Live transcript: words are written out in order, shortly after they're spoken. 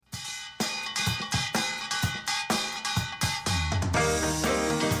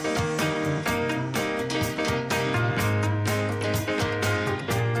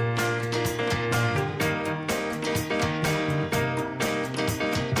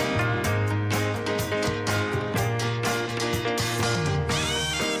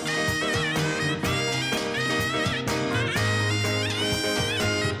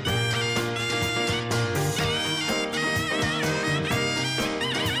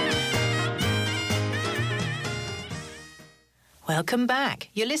Welcome back.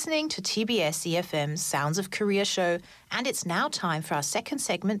 You're listening to TBS EFM's Sounds of Korea show, and it's now time for our second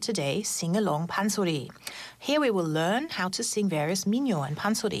segment today, Sing Along Pansori. Here we will learn how to sing various minyo and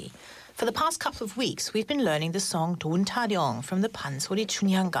pansori. For the past couple of weeks, we've been learning the song 돈 타령 from the Pansori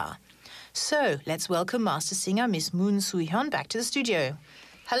춘향가. So let's welcome master singer Miss Moon Soo-hyun back to the studio.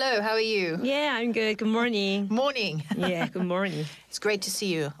 Hello, how are you? Yeah, I'm good. Good morning. Morning. Yeah, good morning. It's great to see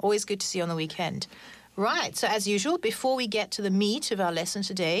you. Always good to see you on the weekend. Right, so as usual, before we get to the meat of our lesson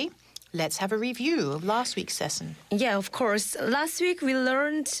today, let's have a review of last week's lesson. Yeah, of course. Last week we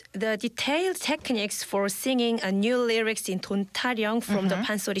learned the detailed techniques for singing a new lyrics in 돈 타령 from the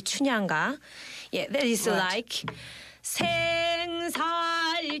Pansori 춘향가. Yeah, that is like 생살찌고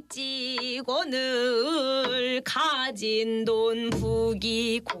늘 가진 돈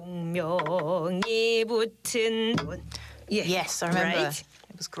부귀 공명이 붙은 돈. Yeah, Yes, I remember. Right?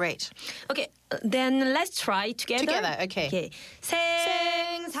 It was great. Okay, then let's try together. Together, okay.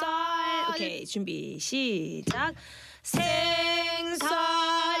 생살. Okay, 준비 시작.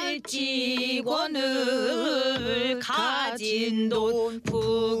 생살찌고 늘 가진 돈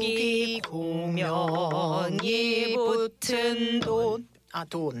부귀 공명이 붙은 돈.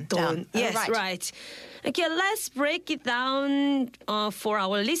 돈. 돈. Yes, right. Okay, let's break it down for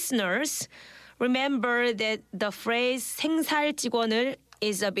our listeners. Remember that the phrase 생살직원을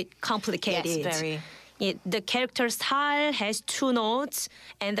is a bit complicated. Yes, very. The character 살 has two notes,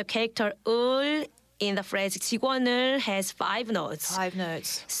 and the character 을 in the phrase 직원을 has 5 notes. 5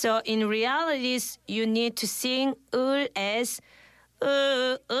 notes. So in reality, you need to sing 을 as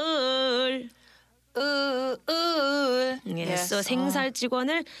을. Yes. So 생살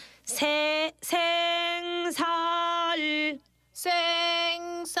직원을 생살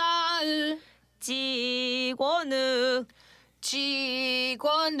직원을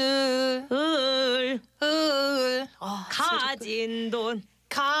을 가진 돈.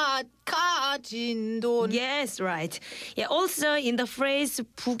 가진 돈. Yes, right. Yeah. Also, in the phrase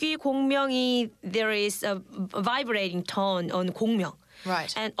부귀 공명이, there is a vibrating tone on 공명.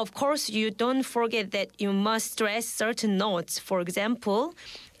 Right. And of course, you don't forget that you must stress certain notes. For example,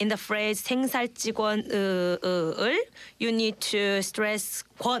 in the phrase 생살직원을, you need to stress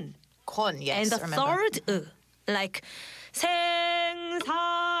권. 권, yes, And the I remember. third like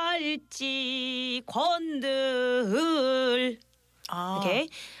생살직원들. Okay,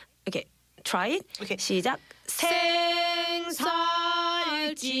 try it. Okay. 시작.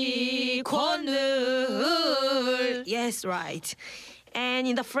 생살직원을. Yes, right. And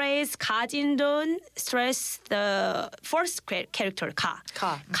in the phrase 가진 돈, stress the first character 가.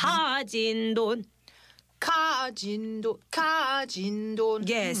 가진 돈. 가진 돈.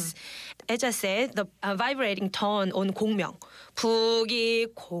 Yes. As I said, the vibrating tone on 공명. 부귀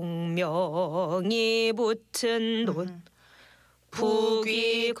공명이 붙은 돈.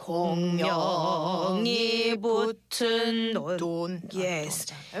 부귀 공명이 붙은 돈. Yes.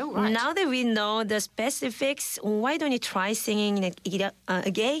 Oh, right. Now that we know the specifics, why don't you try singing it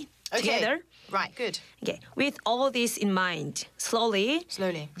again together? Right, good. Okay. With all this in mind, slowly.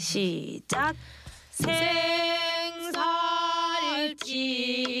 시작.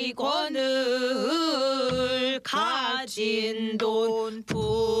 생살직원을 가진 돈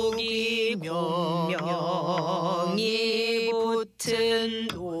부귀 공명이 붙은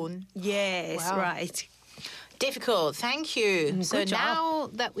돈. Yes, Wow. right. Difficult, thank you. So good job. now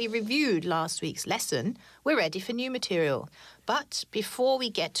that we reviewed last week's lesson, we're ready for new material. But before we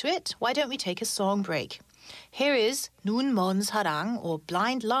get to it, why don't we take a song break? Here is 눈 먼 사랑 or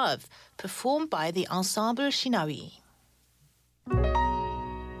Blind Love, performed by the ensemble Shinawi.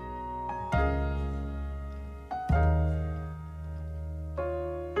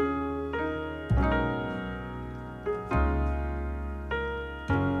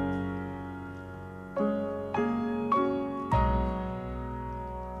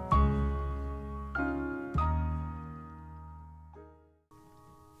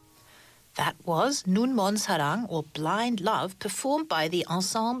 That was 눈 먼 사랑 or Blind Love, performed by the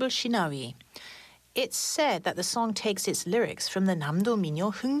ensemble Shinawi. It's said that the song takes its lyrics from the Namdo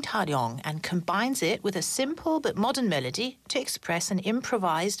minyo 흥타령 and combines it with a simple but modern melody to express an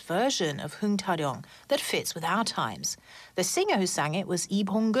improvised version of 흥타령 that fits with our times. The singer who sang it was Lee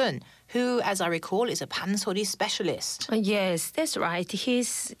Bong-gun, who, as I recall, is a pansori specialist. Yes, that's right.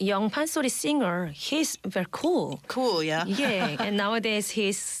 He's young pansori singer. He's very cool. Cool, yeah? Yeah, and nowadays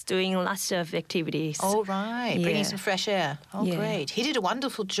he's doing lots of activities. Oh, right. Bringing Yeah. some fresh air. Oh, Yeah. great. He did a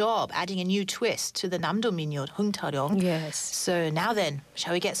wonderful job adding a new twist to the Namdo minyo 흥타령. Yes. So now then,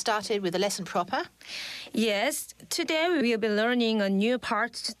 shall we get started with the lesson proper? Yes, today we will be learning a new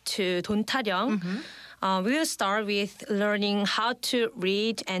part to 돈 타령. We will start with learning how to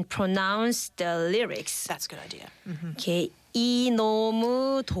read and pronounce the lyrics. That's a good idea. Okay.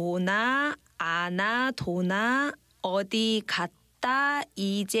 이놈의 도나 아나 도나 어디 갔다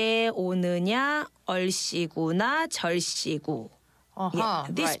이제 오느냐 얼씨구나 절씨구. Yeah,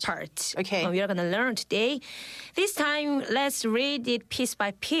 this right. part Okay. we are going to learn today. This time, let's read it piece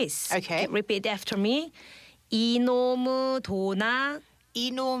by piece. Okay. Repeat after me. 이놈의 도나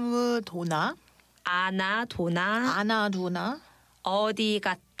이놈의 도나 아나 도나 아나도나 어디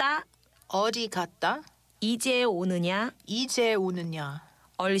갔다 어디 갔다 이제 오느냐 이제 오느냐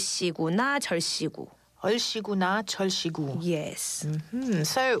얼씨구나 절씨구. 얼씨구나 절씨구. Yes.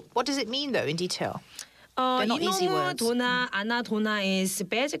 So what does it mean though in detail? They're not easy 이놈의 words. 도나 아나 도나 is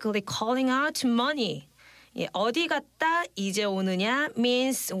basically calling out money. 예, 어디 갔다 이제 오느냐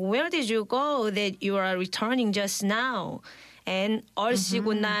means where did you go that you are returning just now. And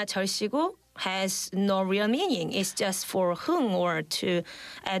얼씨구나 절씨구 has no real meaning. It's just for 흥 or to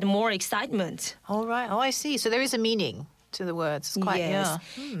add more excitement. All right. Oh, I see. So there is a meaning to the words. It's quite, Yes.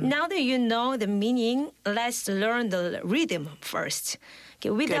 yeah. Now that you know the meaning, let's learn the rhythm first. Okay,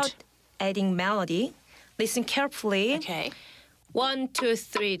 without adding melody, listen carefully. Okay. 1, 2,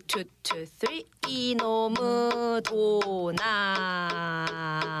 3, 2, 2, 3. 이놈의 도나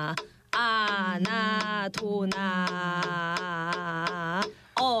아나 도나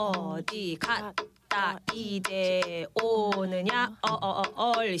어디 갔다 이제 오느냐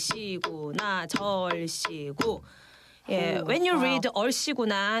얼씨구나 절씨구. Yeah, when you read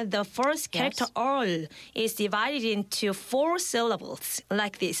얼씨구나, the first character 얼 is divided into 4 syllables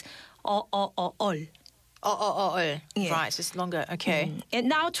like this. 얼. Oh. Yeah. Right, so it's longer. Okay. And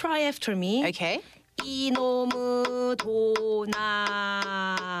now try after me. Okay. 이놈의 도나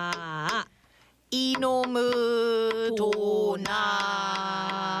이놈의 도나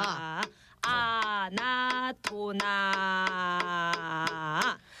아나 도나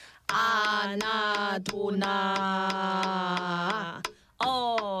아나 도나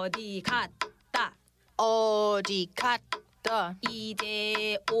어디 갔다 어디 갔다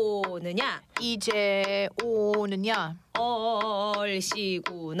이제 오느냐 이제 오느냐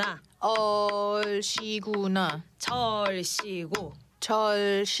얼씨구나 얼씨구나 절씨구.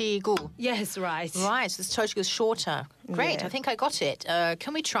 절씨구. Yes, right. Right, so this 절씨구 is shorter. Great, Yeah. I think I got it.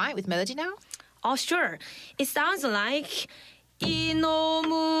 Can we try it with melody now? Oh, sure. It sounds like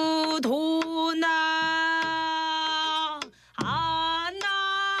이놈의 도나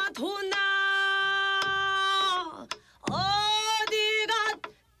아나 도나 어디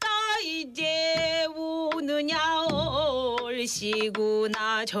갔다 이제 오느냐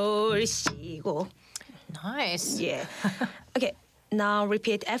얼씨구나 절씨구. Nice. Yeah. Okay. Now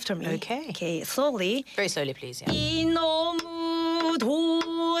repeat after me. Okay. Okay. Slowly. Very slowly, please. Yeah. 이놈의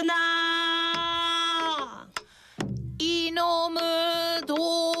도나 이놈의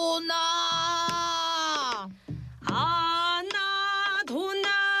도나 아나 도나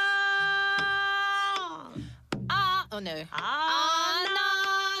Oh no.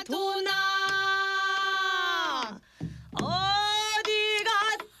 아나 도나 어디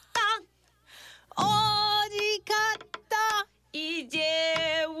갔다 어디 갔다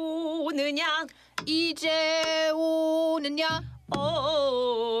이제 오느냐 이제 오느냐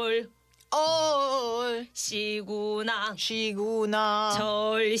얼씨구나 시구나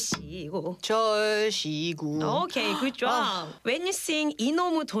절씨구. 절시구. Okay, good job. When you sing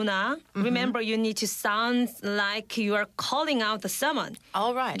이놈의 도나, remember you need to sound like you are calling out to someone.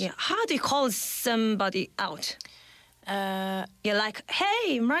 All right. Yeah, how do you call somebody out? You're like,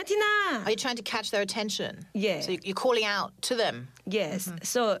 hey, Martina. Are you trying to catch their attention? Yeah. So you're calling out to them. Yes.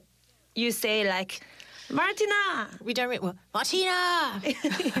 So you say like, Martina. We don't. Well, Martina.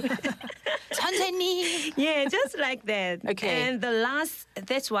 선생님. Yeah, just like that. Okay. And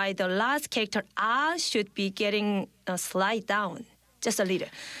that's why the last character 아 should be getting a slide down. Just a little.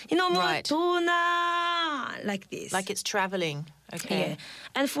 Right. 도나. Like this. Like it's traveling. Okay. Yeah.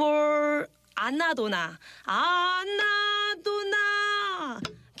 And for 아나도나. 아나도나.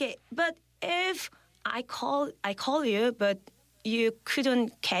 Okay, but if I call you, but you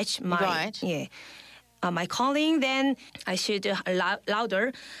couldn't catch my Right. my calling, then I should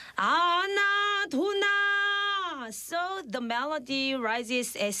louder. 아나도나. So the melody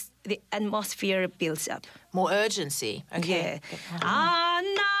rises as the atmosphere builds up. More urgency. Okay. Yeah.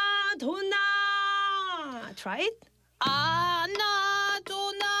 아나도나. Try it.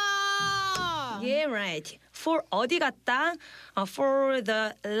 아나도나. Yeah, right. For 어디 갔다, for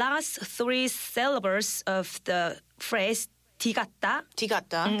the last 3 syllables of the phrase 디 갔다,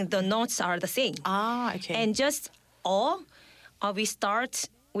 디갔다. the notes are the same. Ah, okay. And just we start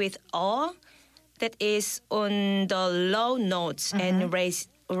with that is on the low notes and raise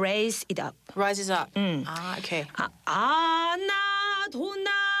it up. Rises up. Ah, okay. 아나도나.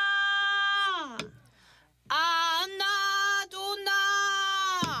 아나도나.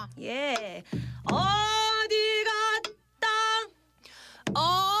 Yeah. 어디 갔다.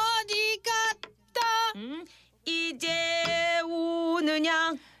 어디 갔다. 이제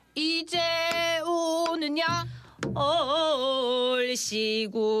오느냐. 이제 오느냐. 얼씨구나.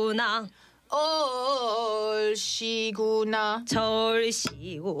 얼씨구나.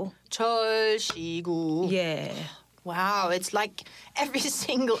 절씨구. 절씨구. Yeah. Wow, it's like every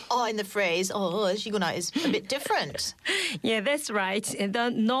single in the phrase 얼씨구나 is a bit different. Yeah, that's right. The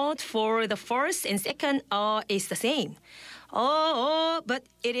note for the first and second is the same. But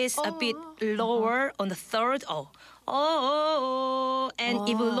it is a bit lower on the third and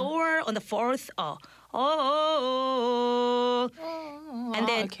even lower on the fourth and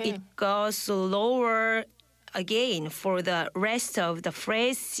then it goes lower again for the rest of the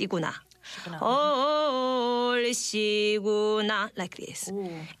phrase 시구나. 얼씨구나, like this.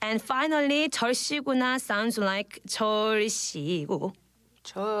 And finally, 절씨구나 sounds like 절씨구.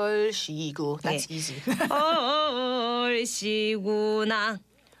 절씨구. That's easy. 얼씨구나.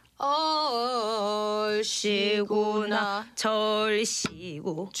 얼씨구나.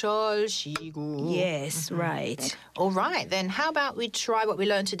 절씨구. 절씨구. Yes, right. All right, then how about we try what we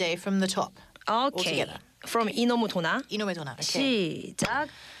learned today from the top? Okay. Altogether. From 이놈의 도나. 이놈의 도나. Okay. 시작.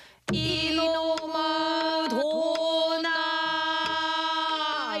 이놈의 도나.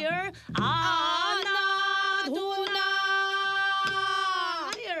 아나도나.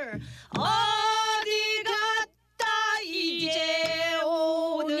 어디 갔다 이제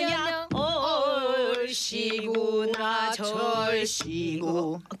오느냐. 얼씨구나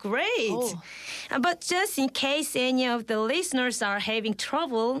절씨구. Great. But just in case any of the listeners are having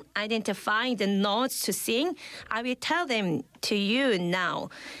trouble identifying the notes to sing, I will tell them to you now.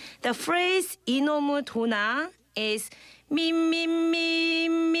 The phrase 이놈의 도나 is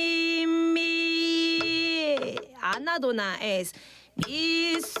미미미미미. 아나도나 is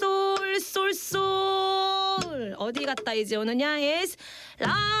미솔솔솔. 어디 갔다 이제 오느냐 is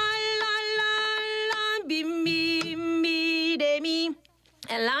라라라라 미미미레미.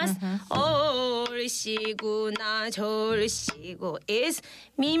 And last, 얼씨구나 절씨구 is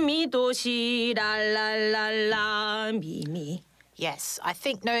미미도시 랄랄랄라 미미. Yes, I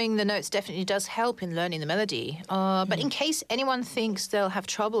think knowing the notes definitely does help in learning the melody. But in case anyone thinks they'll have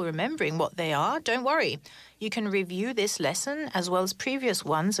trouble remembering what they are, don't worry. You can review this lesson as well as previous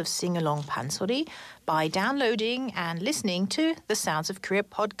ones of Sing Along Pansori by downloading and listening to the Sounds of Korea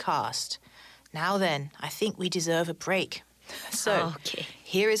podcast. Now then, I think we deserve a break. So,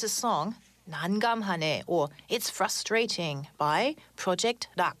 here is a song, 난감하네, or It's Frustrating by Project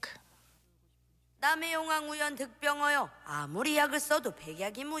Rak. 남의 용왕 우연 득병하여 아무리 약을 써도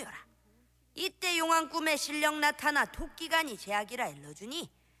백약이 무효라. 이때 용왕 꿈에 실력 나타나 토끼간이 제약이라 일러주니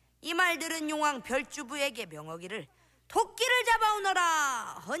이 말 들은 용왕 별주부에게 명하기를 토끼를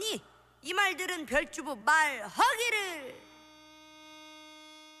잡아오너라 허니 이 말 들은 별주부 말하기를.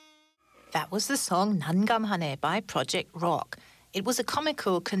 That was the song 난감하네 by Project Rock. It was a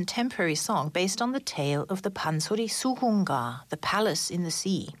comical contemporary song based on the tale of the Pansori Suhunga, the palace in the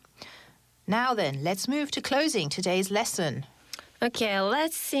sea. Now then, let's move to closing today's lesson. Okay,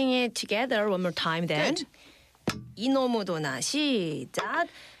 let's sing it together one more time then. Good. 이놈의 도나 시작.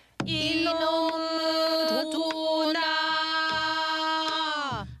 이놈의 도나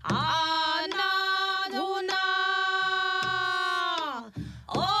아나도나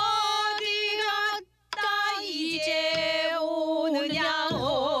어디 갔다 이제 오느냐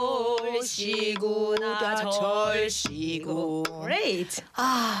얼씨구나 절씨구. Great.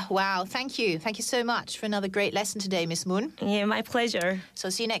 Wow, thank you. Thank you so much for another great lesson today, Miss Moon. Yeah, my pleasure. So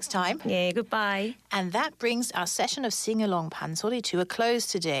see you next time. Yeah, goodbye. And that brings our session of Sing Along Pansori to a close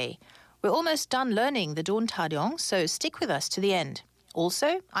today. We're almost done learning the Don Taryong, so stick with us to the end.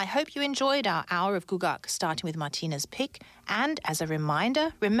 Also, I hope you enjoyed our hour of Gugak, starting with Martina's pick. And as a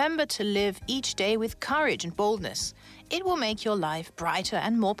reminder, remember to live each day with courage and boldness. It will make your life brighter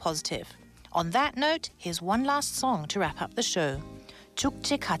and more positive. On that note, here's one last song to wrap up the show.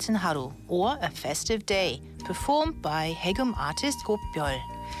 축제 같은 하루, or A Festive Day, performed by 해금 artist 꽃별.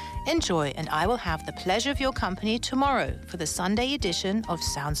 Enjoy, and I will have the pleasure of your company tomorrow for the Sunday edition of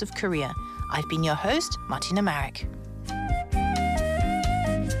Sounds of Korea. I've been your host, Martina Marek.